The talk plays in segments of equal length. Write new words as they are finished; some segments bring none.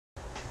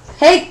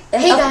Hey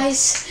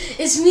guys,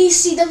 it's me,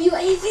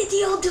 CWA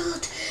video,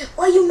 dude.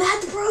 Why you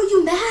mad, bro?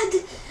 You mad?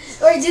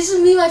 Alright, this is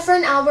me, my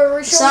friend Albert.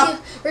 We're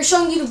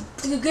showing you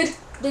the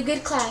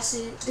good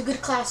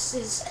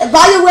classes. And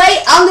by the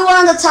way, I'm the one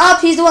on the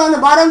top. He's the one on the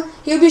bottom.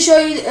 He'll be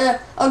showing you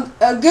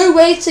a good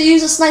way to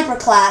use a sniper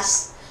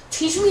class.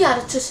 Teach me how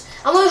to.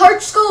 I'm on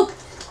hard scope.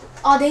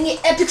 Oh dang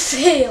it! Epic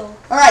fail.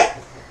 All right.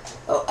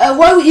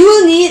 What you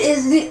will need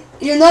is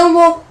your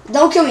normal.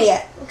 Don't kill me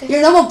yet. Okay.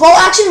 Your normal bolt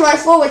action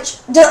rifle, which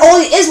there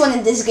only is one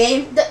in this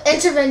game. The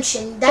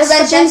intervention. That's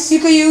the best. You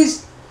could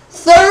use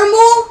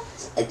thermal,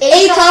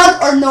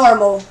 ACOG, or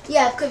normal.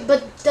 Yeah,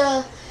 but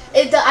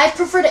I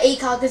prefer the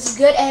ACOG. It's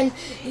good, and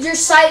your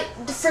sight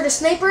for the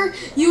sniper,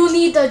 you will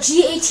need the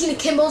G18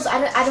 Akimbos.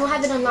 I don't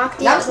have it unlocked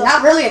yet.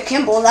 Not really a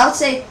Kimball. I would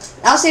say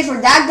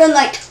for that gun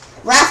like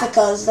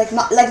Raficas, like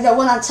the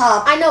one on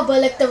top. I know,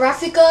 but like the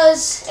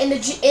Raficas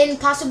and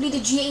possibly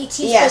the G18s.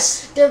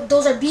 Yes.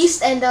 Those are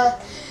beasts,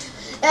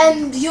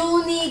 and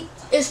you'll need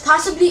is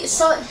possibly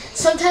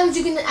sometimes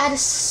you can add a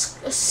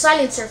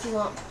silencer if you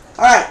want.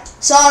 All right,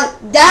 so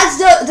that's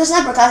the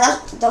sniper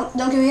class. Don't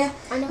give me here.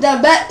 I know.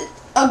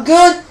 A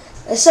good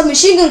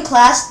submachine gun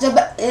class,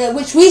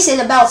 which we say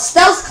about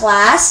stealth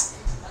class,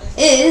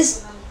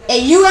 is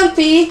a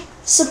UMP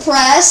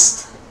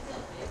suppressed,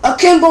 a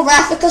Kimball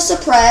Rafica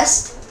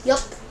suppressed. Yep.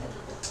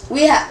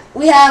 We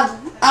have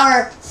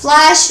our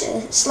flash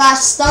 /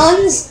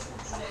 stuns.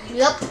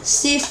 Yep.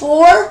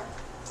 C4,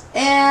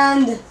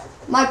 and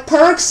my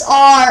perks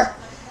are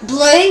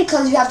bling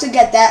because you have to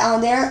get that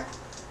on there.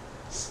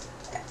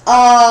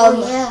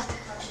 Oh yeah.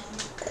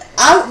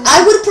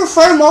 I would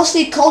prefer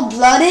mostly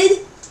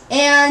cold-blooded,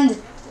 and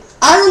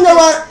I don't know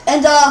what.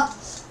 And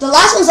the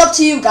last one's up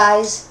to you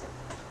guys.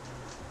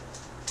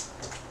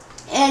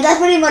 And that's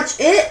pretty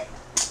much it.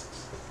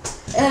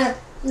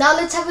 Now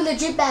let's have a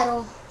legit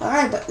battle. All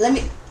right, but let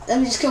me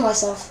just kill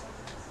myself.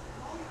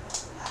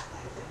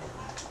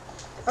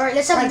 All right,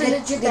 let's have a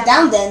legit battle. Get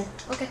down then.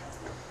 Okay.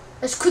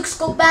 Let's quick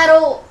scope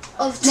battle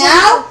of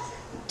now.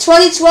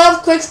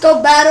 2012 quick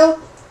scope battle,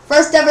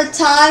 first ever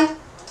time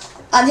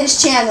on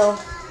his channel.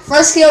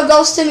 First kill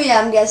goes to me,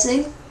 I'm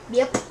guessing.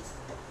 Yep.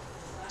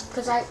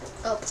 Cause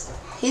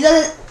he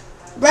doesn't.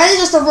 Brandon's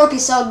just a rookie,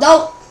 so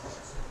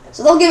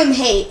don't give him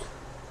hate.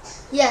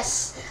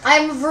 Yes,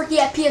 I'm a rookie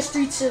at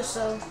PS3 too,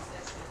 so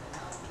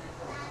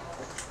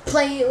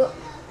play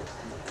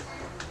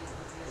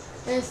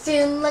and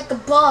feeling like a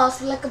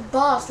boss, like a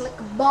boss.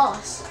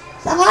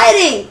 Stop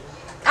hiding!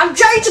 I'm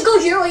trying to go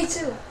your way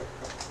too.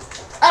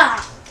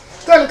 Ah,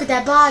 girl, look at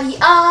that body.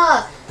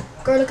 Ah,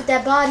 girl, look at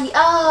that body.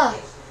 Ah,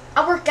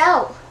 I work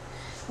out.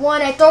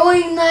 When I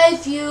throwing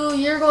knife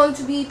you're going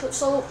to be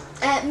so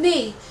at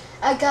me.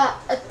 I got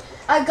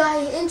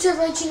an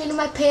intervention in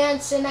my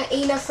pants and I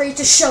ain't afraid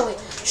to show it.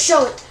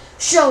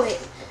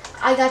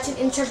 I got an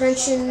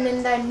intervention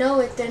and I know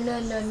it.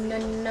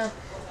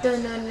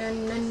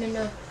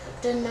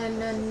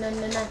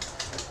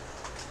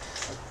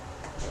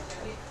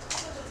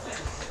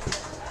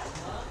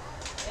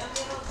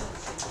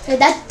 Hey,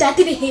 that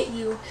didn't hit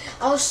you.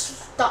 I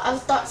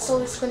thought so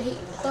was gonna hit.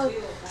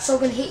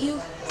 Gonna hit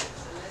you,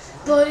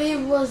 but it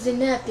was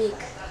an epic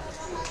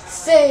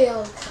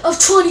fail of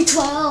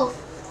 2012.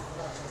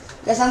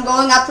 Guess I'm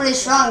going out pretty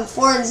strong,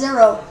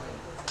 4-0.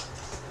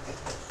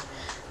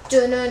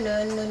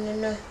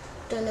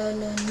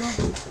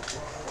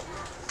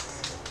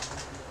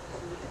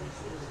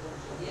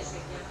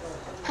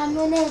 I'm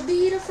gonna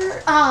be the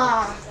first.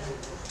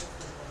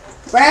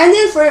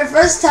 Brandon, for your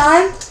first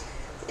time,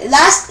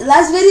 last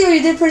video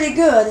you did pretty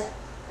good.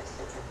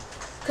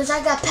 Cause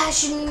I got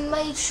passion in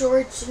my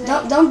shorts. And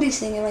don't be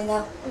singing right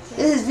now. Okay.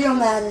 This is real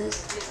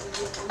matters.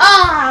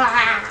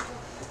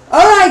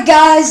 All right,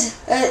 guys.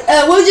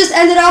 We'll just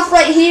end it off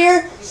right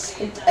here.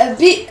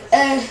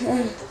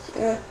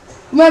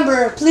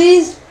 Remember,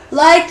 please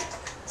like,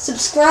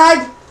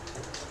 subscribe.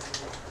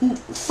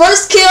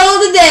 First kill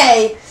of the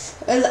day.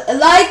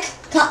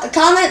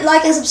 Comment,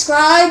 like, and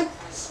subscribe.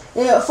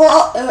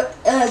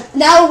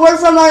 Now a word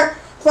from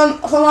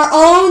our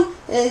own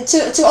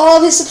to all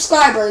of his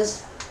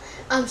subscribers.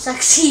 I'm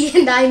sexy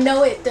and I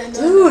know it.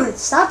 Dude,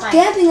 stop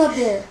camping up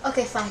there.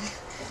 Okay, fine.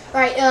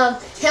 Alright,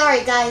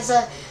 alright guys,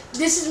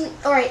 this is,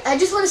 alright, I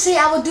just want to say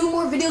I will do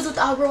more videos with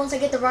Albert once I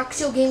get the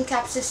Roxio game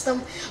cap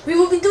system. We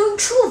will be doing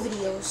true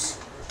videos.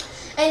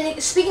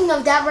 And speaking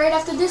of that, right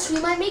after this,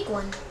 we might make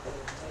one.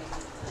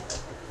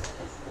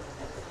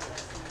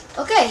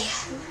 Okay,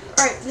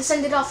 alright, let's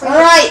end it off right now.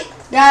 Alright,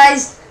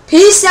 guys,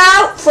 peace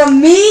out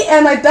from me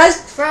and my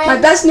best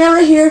man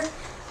right here.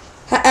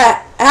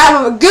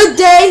 Have a good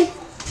day.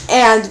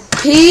 And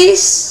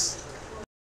peace.